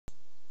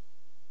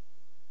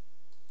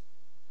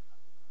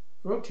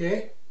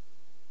Okay,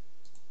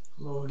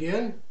 hello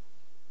again.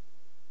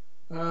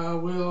 We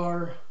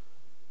are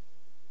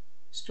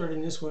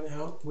starting this one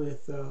out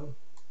with,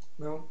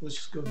 well, let's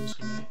just go this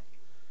way.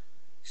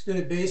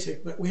 Extended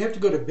basic, but we have to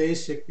go to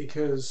basic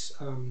because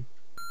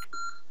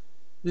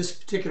this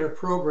particular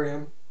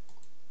program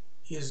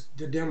is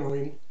the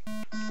demoing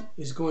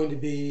is going to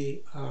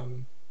be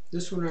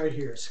this one right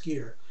here,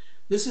 SKIER.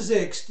 This is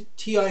a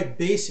TI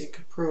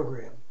basic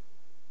program.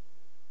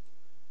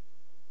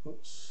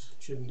 Oops,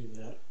 shouldn't do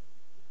that.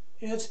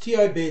 Yeah, it's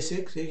TI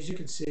basic, as you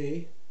can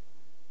see.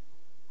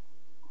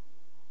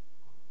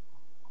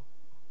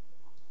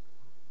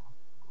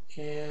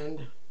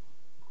 And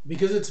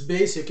because it's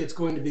basic, it's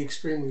going to be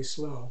extremely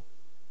slow.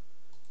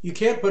 You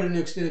can't put it in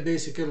extended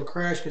basic, it'll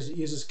crash because it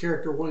uses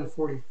character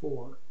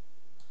 144.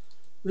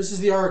 This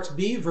is the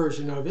RXB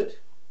version of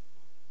it.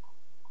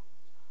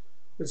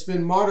 It's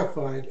been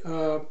modified.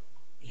 How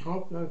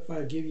about if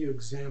I give you an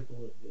example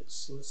of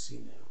this? Let's see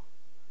now.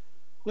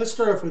 Let's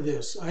start off with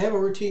this. I have a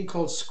routine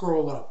called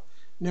SCROLLUP.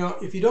 Now,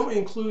 if you don't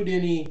include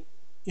any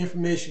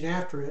information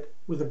after it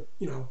with a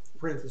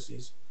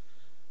parentheses,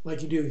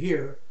 like you do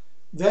here,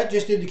 that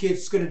just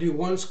indicates it's going to do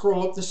one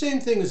scroll up. The same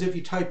thing as if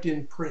you typed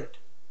in print.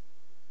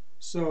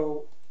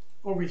 So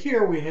over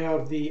here we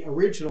have the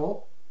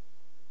original,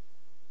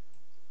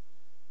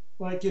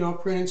 like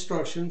print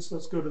instructions.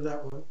 Let's go to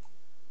that one.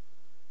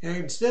 And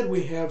instead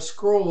we have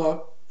scroll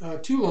up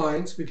 2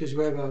 lines because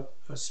you have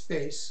a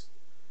space.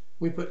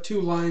 We put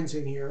 2 lines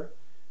in here,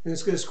 and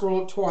it's going to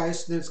scroll up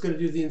twice. Then it's going to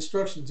do the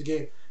instructions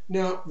again.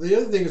 Now the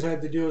other thing I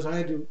had to do is I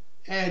had to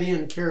add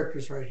in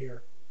characters right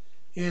here,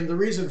 and the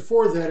reason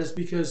for that is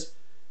because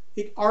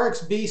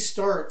RXB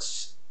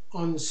starts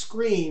on the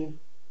screen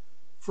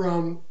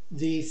from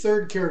the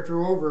 3rd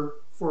character over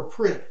for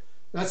print.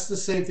 That's the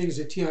same thing as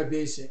a TI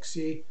Basic.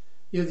 See,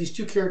 you have these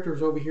 2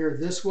 characters over here,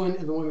 this one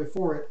and the one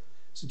before it.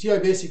 So TI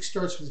Basic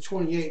starts with the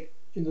 28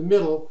 in the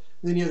middle,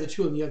 and then you have the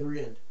 2 on the other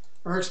end.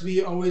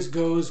 RXB always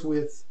goes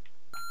with,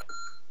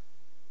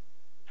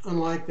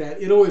 unlike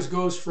that, it always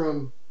goes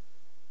from,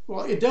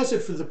 well, it does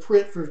it for the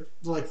print for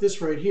like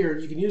this right here.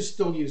 You can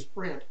still use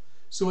print.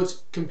 So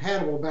it's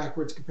compatible,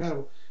 backwards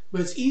compatible.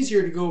 But it's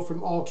easier to go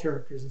from all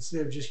characters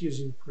instead of just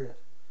using print.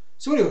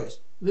 So anyways,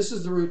 this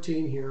is the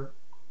routine here.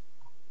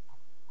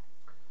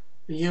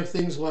 And you have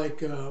things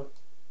like down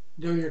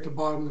here at the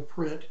bottom, the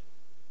print.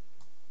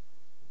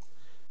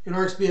 In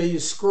RXB, I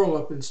use scroll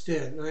up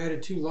instead. And I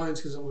added 2 lines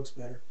because it looks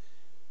better.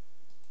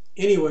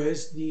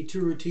 Anyways, the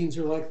 2 routines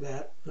are like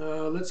that.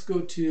 Let's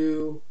go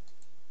to,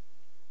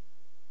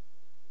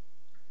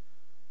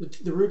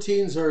 the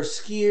routines are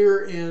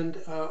SKIER and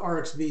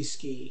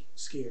RXB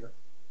SKIER.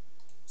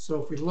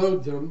 So if we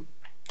load them,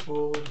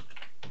 hold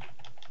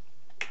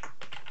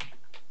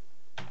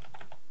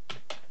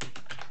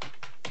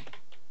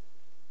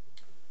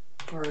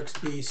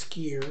RXB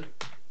SKIER.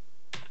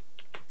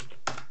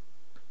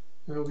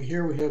 And over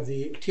here we have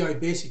the TI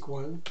Basic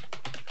one.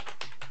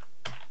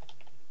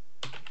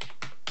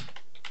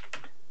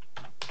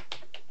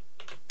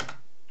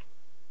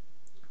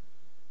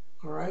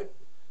 All right,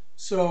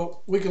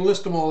 so we can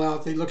list them all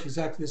out. They look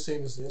exactly the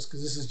same as this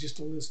because this is just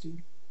a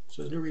listing.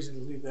 So there's no reason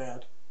to leave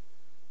that.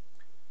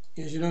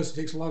 As you notice, it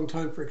takes a long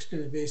time for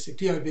extended basic,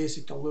 TI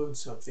Basic to load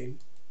something.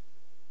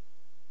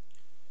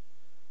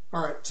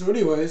 All right, so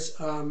anyways,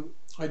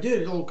 I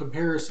did a little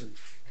comparison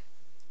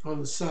on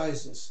the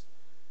sizes.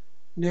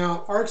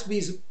 Now,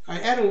 RXB's, I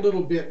added a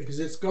little bit because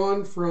it's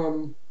gone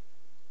from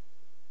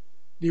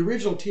the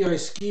original TI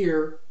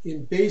SKIER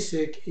in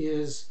basic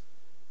is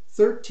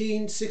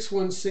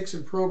 13,616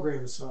 in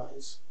program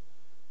size.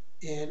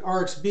 And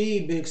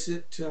RXB makes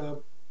it,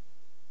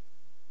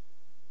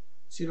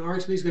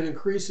 RXB is going to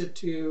increase it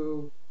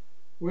to,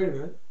 wait a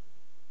minute,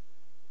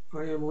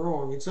 I am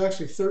wrong. It's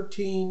actually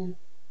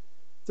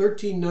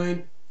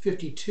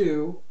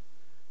 13,952,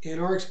 and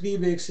RXB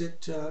makes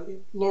it,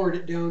 lowered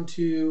it down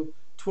to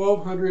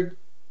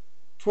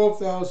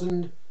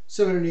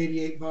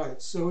 12,788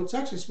 bytes. So it's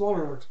actually smaller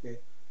than RXB,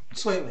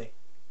 slightly,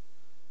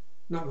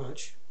 not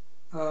much.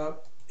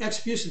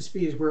 Execution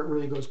speed is where it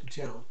really goes to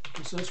town.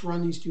 So let's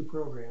run these 2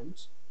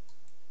 programs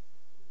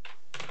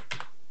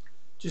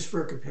just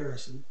for a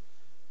comparison.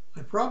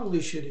 I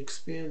probably should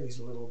expand these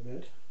a little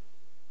bit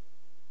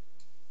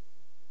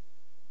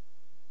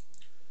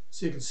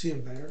so you can see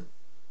them better.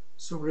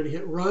 So we're going to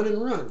hit run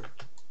and run.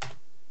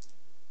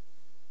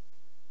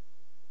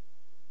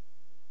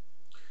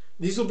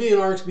 These will be in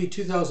RxB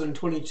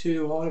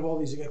 2022. I'll have all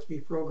these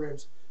XP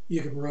programs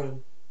you can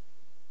run.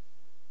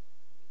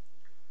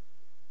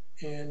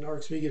 And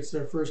RxB gets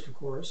there first, of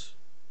course.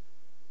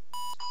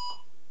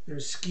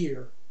 There's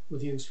SKIER with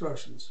the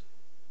instructions.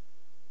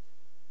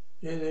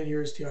 And then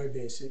here's TI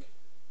Basic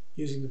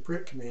using the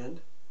print command.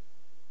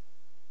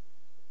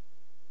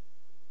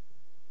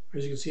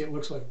 As you can see, it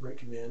looks like a print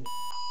command.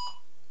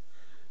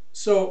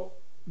 So,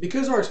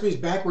 because RxB is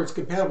backwards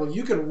compatible,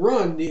 you can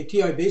run the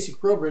TI Basic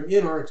program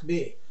in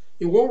RxB.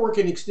 It won't work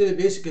in Extended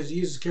Basic because it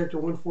uses character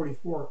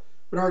 144,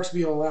 but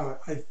RxB will allow it.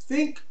 I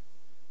think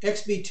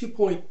XB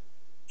 2.8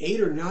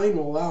 or 9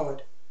 will allow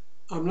it.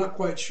 I'm not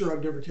quite sure.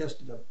 I've never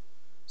tested them.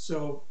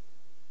 So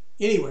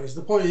anyways,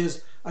 the point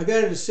is I've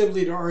added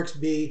assembly to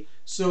RXB,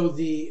 so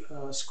the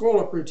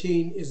scroll-up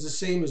routine is the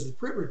same as the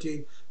print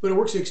routine, but it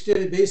works in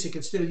extended basic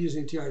instead of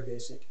using TI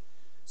basic.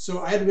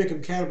 So I had to make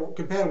them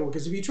compatible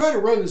because if you try to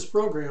run this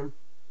program,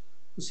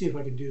 let's see if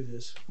I can do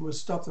this. I'm going to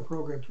stop the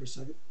program for a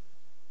second.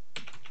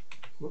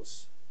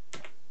 Whoops.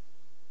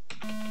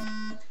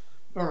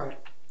 All right.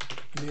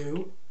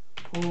 New,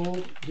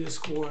 old,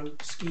 disk 1,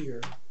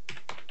 SKIER.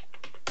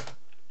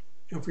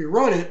 If we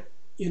run it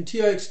in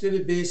TI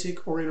Extended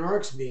Basic or in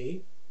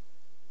RXB,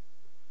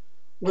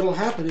 what will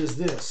happen is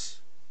this.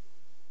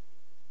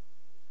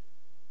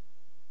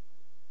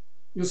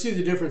 You'll see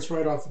the difference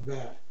right off the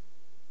bat.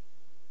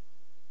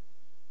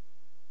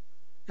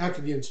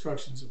 After the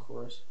instructions, of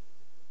course.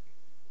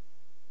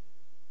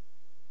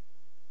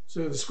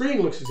 So the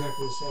screen looks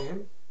exactly the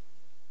same.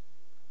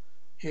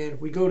 And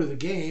if we go to the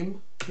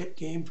game, hit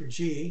game for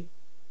G.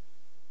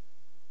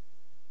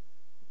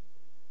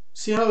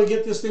 See how we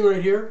get this thing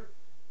right here?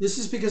 This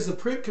is because the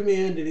print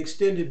command in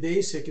Extended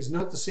Basic is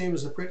not the same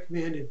as the print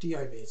command in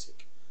TI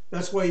Basic.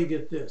 That's why you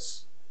get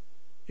this.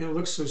 And it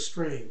looks so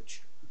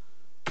strange.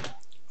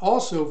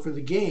 Also, for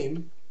the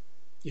game,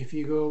 if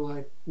you go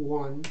like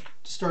 1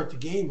 to start the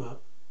game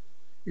up,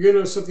 you're going to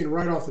notice something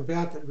right off the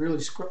bat that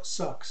really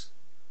sucks.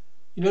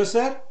 You notice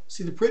that?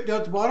 See the print down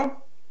at the bottom?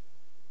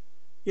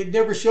 It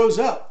never shows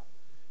up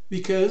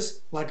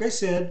because, like I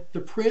said, the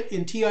print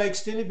in TI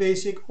Extended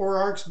Basic or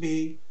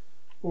RXB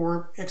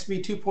or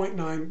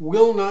Rxb2022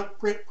 will not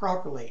print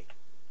properly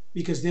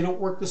because they don't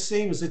work the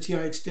same as the TI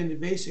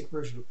Extended Basic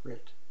version of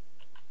print.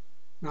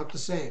 Not the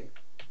same.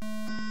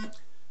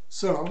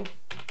 So,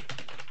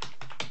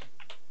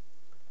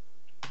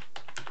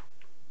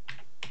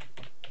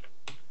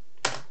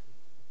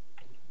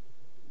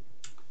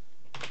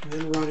 and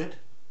then run it.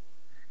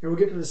 And we'll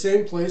get to the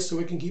same place so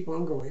we can keep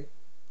on going.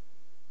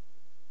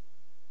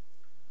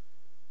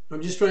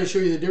 I'm just trying to show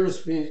you the difference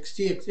between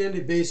TI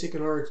Extended Basic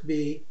and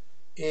RXB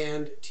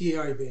and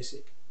TI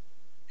Basic.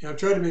 And I've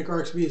tried to make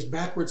RXB as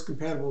backwards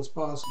compatible as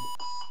possible,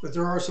 but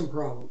there are some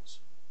problems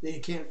that you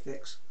can't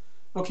fix.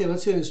 Okay,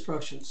 let's hit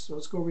instructions. So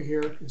let's go over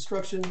here,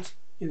 instructions,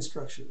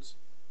 instructions.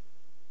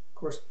 Of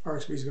course,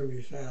 RXB is going to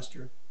be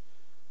faster.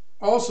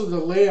 Also, the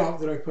layout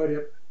that I put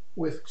up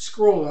with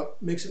scroll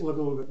up makes it look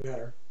a little bit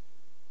better.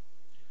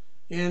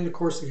 And of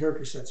course, the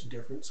character sets are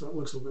different, so it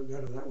looks a little bit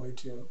better that way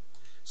too.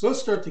 So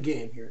let's start the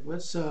game here.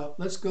 Let's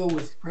go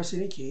with press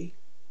any key.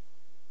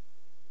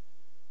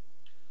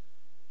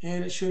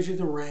 And it shows you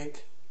the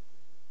rank.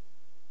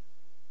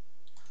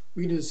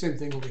 We can do the same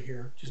thing over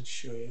here, just to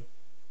show you.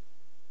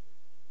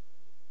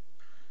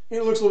 And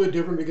it looks a little bit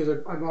different because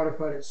I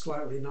modified it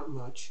slightly, not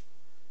much.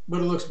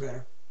 But it looks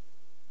better.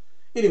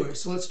 Anyway,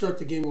 so let's start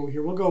the game over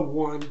here. We'll go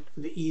 1 for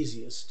the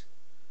easiest.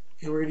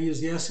 And we're going to use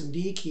the S and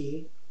D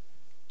key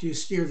to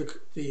steer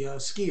the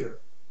SKIER.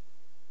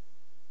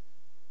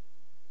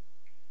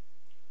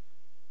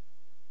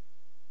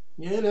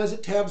 And as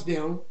it tabs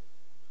down,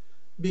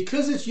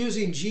 because it's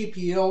using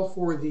GPL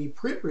for the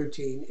print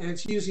routine and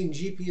it's using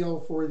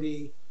GPL for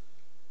the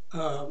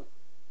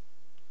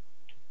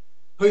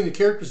putting the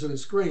characters on the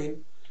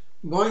screen,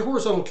 my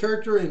horizontal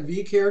character and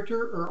V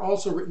character are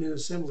also written in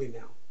assembly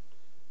now.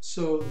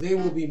 So they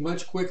will be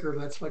much quicker.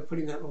 That's like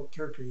putting that little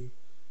character, you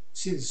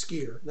see the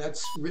SKIER.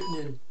 That's written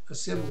in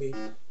assembly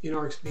in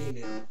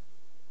RXB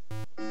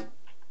now.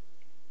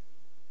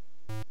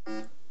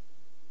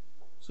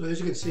 So as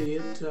you can see,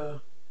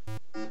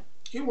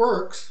 it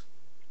works.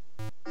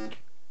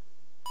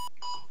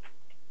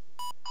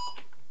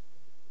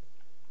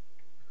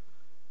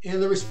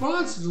 And the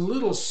response is a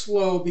little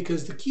slow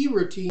because the key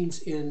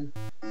routines in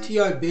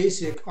TI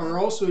Basic are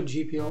also in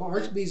GPL.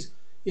 RXB's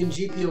in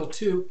GPL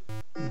too,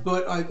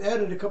 but I've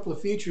added a couple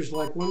of features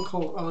like one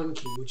called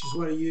ONKEY, which is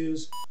what I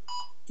use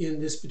in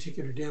this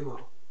particular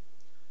demo.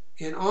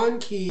 And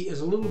ONKEY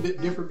is a little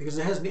bit different because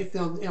it has an if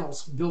then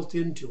else built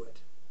into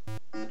it.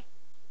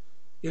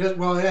 It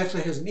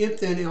actually has an if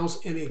then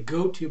else and a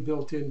go to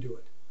built into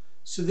it.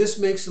 So this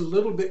makes it a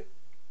little bit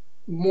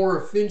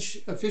more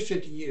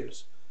efficient to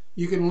use.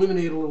 You can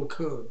eliminate a little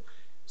code.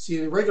 See,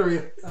 a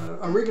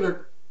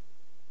regular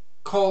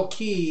call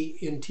key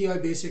in TI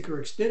Basic or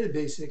Extended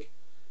Basic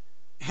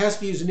has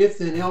to use an if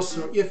then else.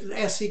 So if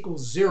s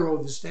equals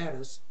 0, the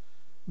status,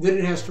 then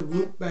it has to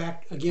loop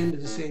back again to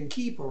the same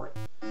key for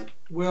it.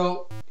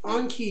 Well,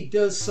 ONKEY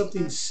does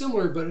something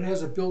similar, but it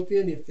has a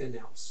built-in if then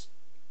else.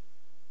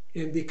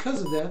 And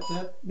because of that,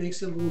 that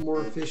makes it a little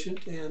more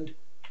efficient and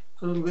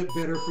a little bit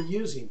better for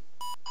using.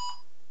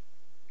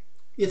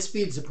 It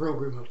speeds the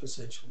program up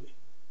essentially.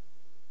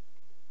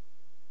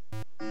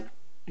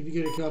 If you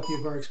get a copy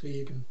of RXB,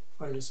 you can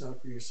find this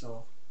out for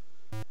yourself.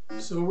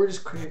 So we're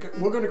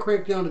going to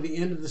crank down to the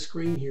end of the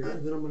screen here,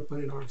 and then I'm going to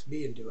put in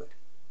RXB and do it.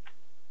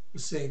 The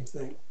same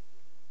thing.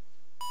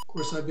 Of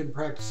course, I've been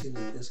practicing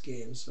at this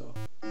game, so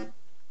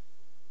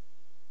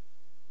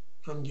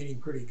I'm getting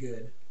pretty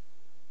good.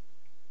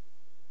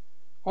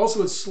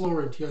 Also, it's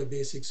slower in TI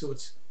Basic, so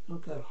it's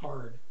not that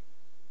hard.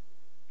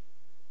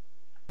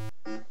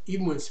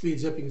 even when it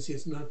speeds up, you can see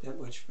it's not that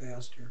much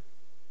faster.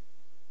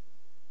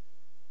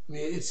 I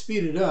mean, it's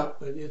speeded up,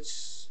 but it's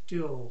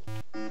still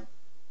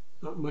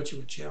not much of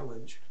a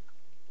challenge.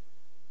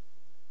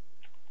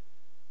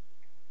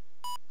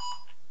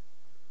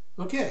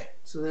 Okay,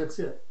 so that's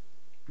it.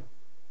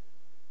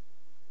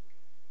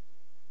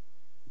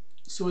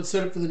 So it's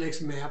set up for the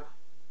next map.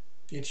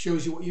 It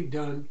shows you what you've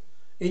done,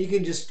 and you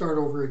can just start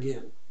over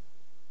again.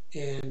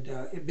 And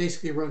it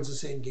basically runs the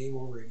same game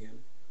over again.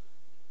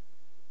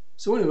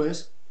 So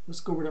anyways, let's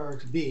go over to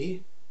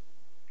RxB,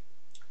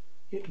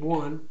 hit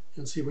 1,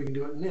 and see if we can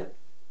do it in it,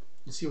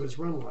 and see what it's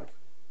run like.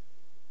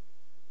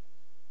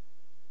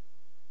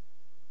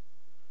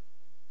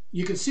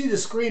 You can see the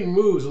screen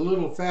moves a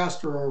little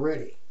faster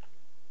already,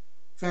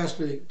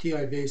 faster than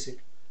TI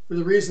Basic, for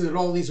the reason that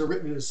all these are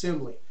written in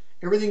assembly.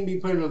 Everything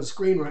being put on the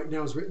screen right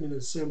now is written in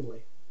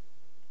assembly.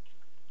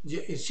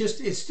 It's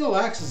just, it still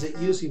acts as it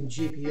using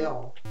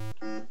GPL.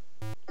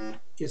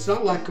 It's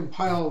not like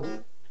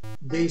compiled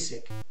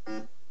BASIC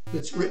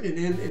that's written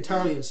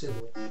entirely in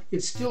assembly.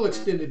 It's still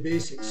extended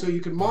BASIC, so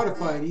you can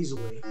modify it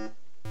easily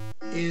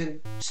and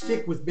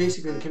stick with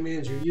basically the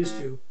commands you're used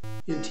to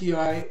in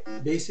TI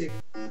Basic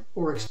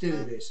or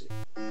extended BASIC.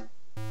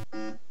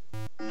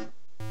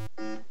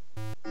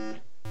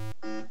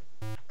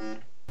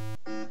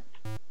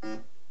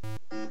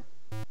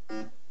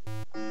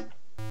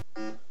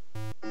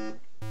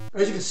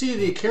 As you can see,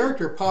 the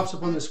character pops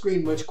up on the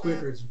screen much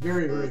quicker. It's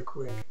very, very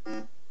quick.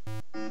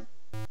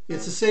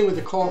 It's the same with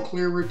the call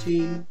clear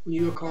routine. When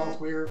you do a call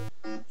clear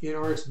in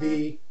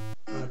RxB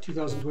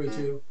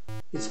 2022,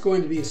 it's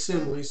going to be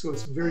assembly, so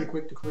it's very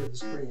quick to clear the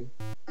screen.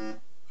 I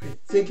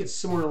think it's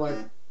somewhere like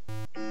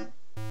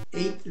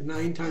 8 to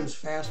 9 times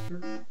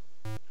faster.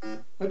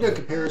 I've done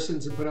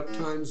comparisons and put up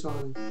times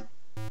on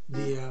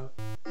the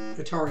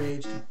Atari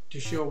Age to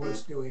show what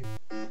it's doing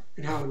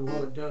and how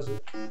well it does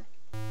it.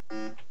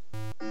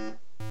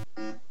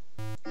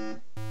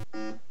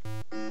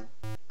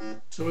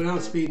 So now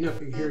it's speeding up.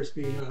 You can hear it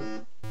speeding up.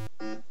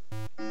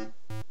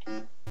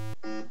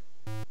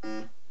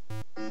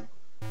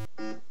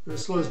 And it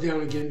slows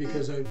down again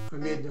because I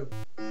made it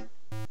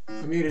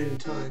in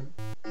time.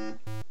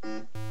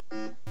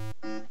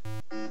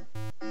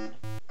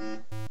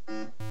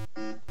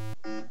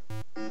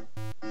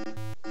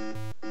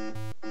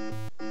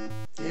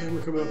 And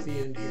we're coming up the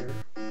end here.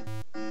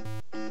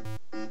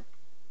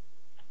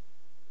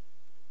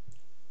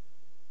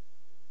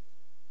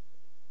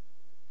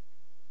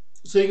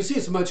 So you can see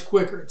it's much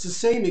quicker. It's the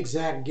same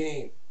exact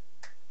game,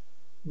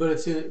 but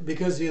it's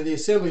because of the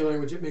assembly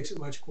language, it makes it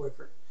much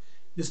quicker.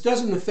 This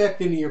doesn't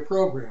affect any of your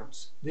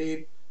programs.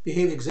 They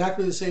behave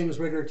exactly the same as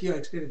regular TI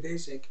Extended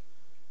Basic,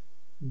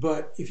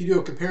 but if you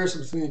do a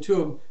comparison between the two of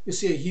them, you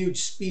see a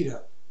huge speed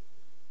up.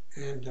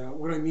 And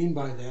what I mean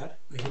by that,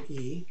 I hit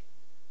E,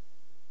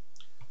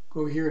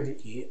 go over here and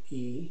hit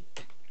E,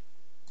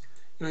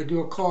 and I do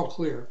a call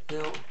clear.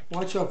 Now,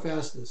 watch how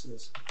fast this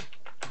is.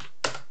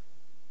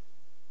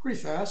 Pretty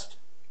fast.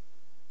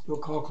 Do a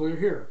call clear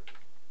here.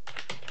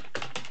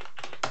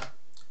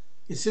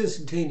 It's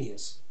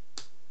instantaneous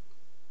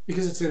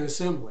because it's an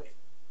assembly.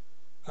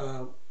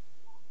 A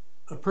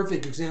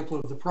perfect example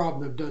of the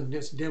problem, I've done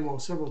this demo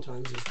several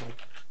times, is like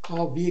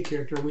call B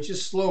character, which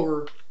is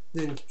slower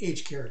than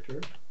H character.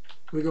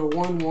 We go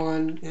 1,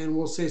 1, and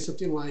we'll say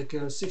something like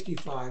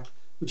 65,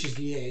 which is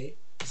the A,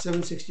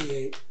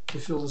 768 to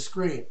fill the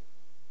screen.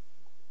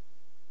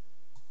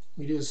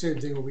 We do the same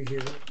thing over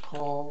here.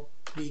 Call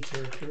B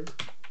character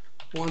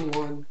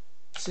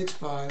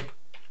 1165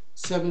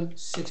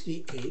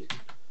 768.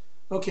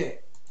 Okay,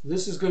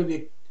 this is going to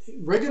be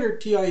regular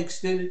TI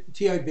extended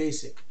TI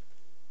Basic.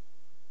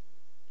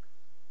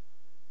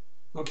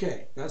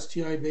 Okay, that's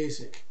TI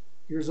Basic.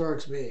 Here's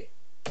RxB.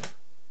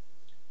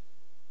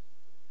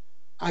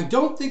 I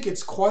don't think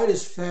it's quite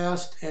as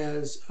fast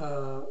as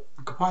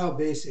compiled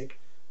BASIC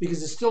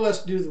because it still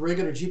has to do the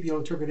regular GPL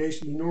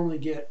interpretation you normally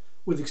get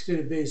with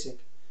extended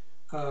BASIC.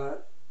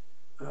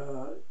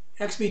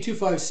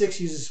 Rxb2022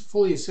 uses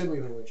fully assembly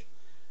language.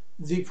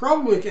 The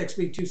problem with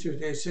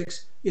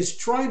Rxb2022 is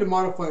trying to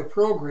modify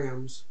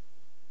programs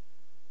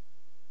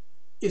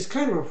is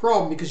kind of a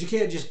problem because you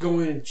can't just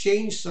go in and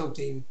change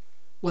something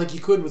like you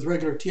could with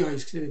regular TI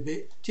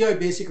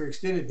Basic or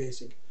Extended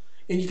Basic.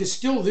 And you can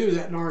still do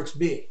that in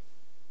RxB.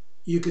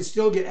 You could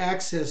still get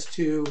access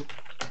to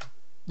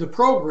the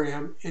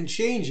program and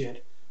change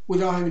it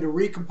without having to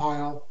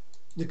recompile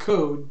the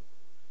code.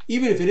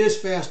 Even if it is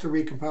fast to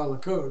recompile the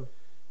code,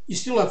 you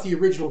still have the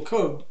original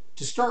code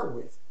to start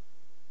with.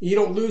 You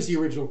don't lose the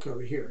original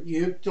code here.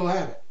 You still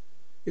have it.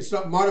 It's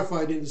not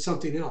modified into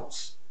something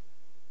else.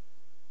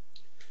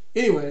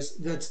 Anyways,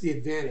 that's the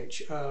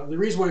advantage. The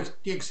reason why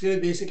the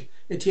Extended Basic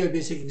and TI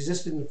Basic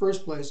existed in the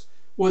first place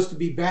was to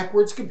be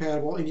backwards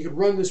compatible, and you could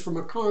run this from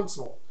a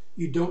console.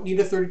 You don't need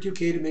a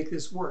 32K to make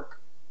this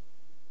work.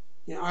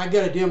 You know, I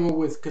got a demo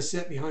with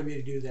cassette behind me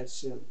to do that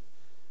soon.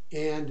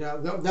 And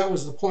that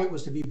was the point,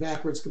 was to be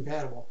backwards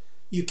compatible.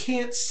 You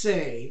can't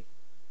say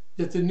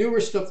that the newer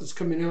stuff that's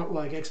coming out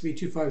like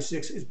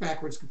Rxb2022 is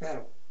backwards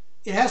compatible.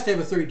 it has to have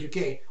a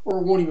 32K or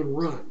it won't even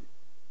run.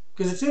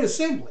 Because it's in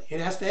assembly. It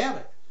has to have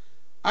it.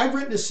 I've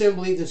written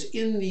assembly that's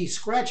in the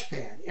scratch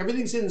pad.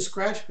 Everything's in the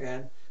scratch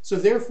pad, so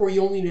therefore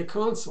you only need a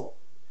console.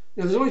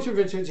 Now there's only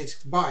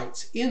 256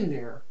 bytes in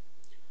there,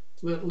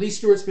 but Lee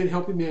Stewart's been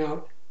helping me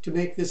out to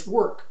make this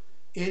work.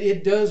 And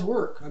it does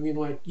work. I mean,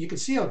 like, you can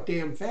see how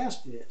damn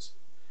fast it is.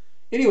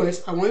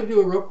 Anyways, I want to do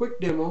a real quick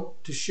demo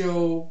to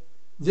show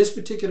this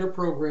particular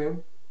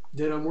program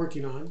that I'm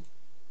working on.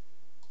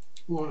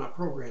 Well, not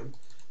program.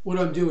 What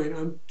I'm doing,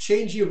 I'm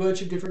changing a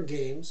bunch of different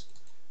games.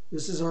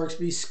 This is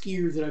RxB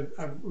SKIER that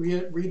I've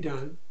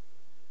redone.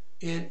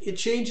 And it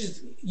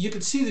changes, you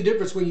can see the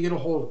difference when you get a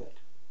hold of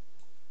it.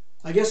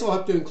 I guess I'll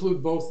have to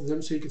include both of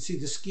them so you can see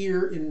the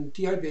SKIER in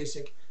TI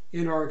Basic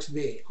and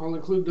RxB. I'll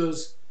include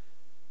those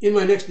in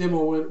my next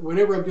demo.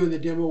 Whenever I'm doing the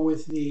demo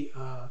with the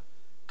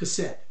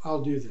cassette,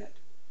 I'll do that.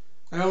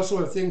 I also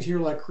have things here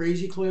like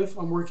Crazy Cliff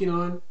I'm working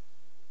on.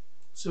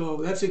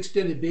 So that's the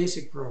extended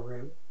basic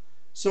program.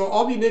 So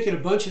I'll be making a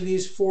bunch of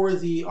these for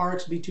the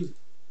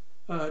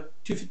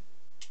Rxb2022.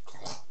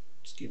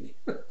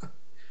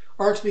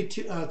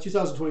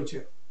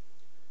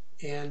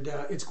 And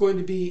it's going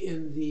to be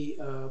in the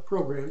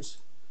programs.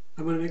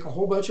 I'm going to make a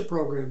whole bunch of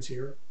programs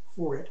here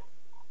for it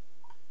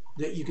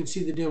that you can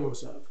see the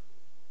demos of,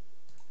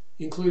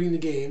 including the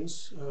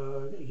games.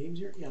 Games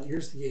here? Yeah,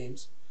 here's the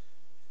games.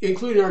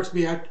 Including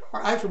RxB.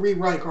 I have to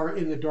rewrite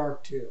In the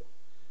Dark too,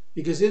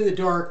 because In the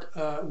Dark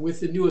with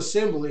the new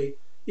assembly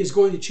is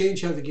going to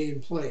change how the game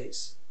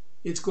plays.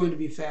 It's going to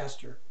be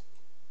faster.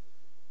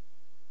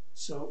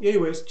 So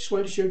anyways, just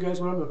wanted to show you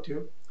guys what I'm up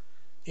to,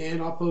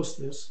 and I'll post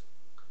this,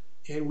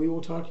 and we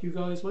will talk to you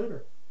guys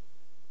later.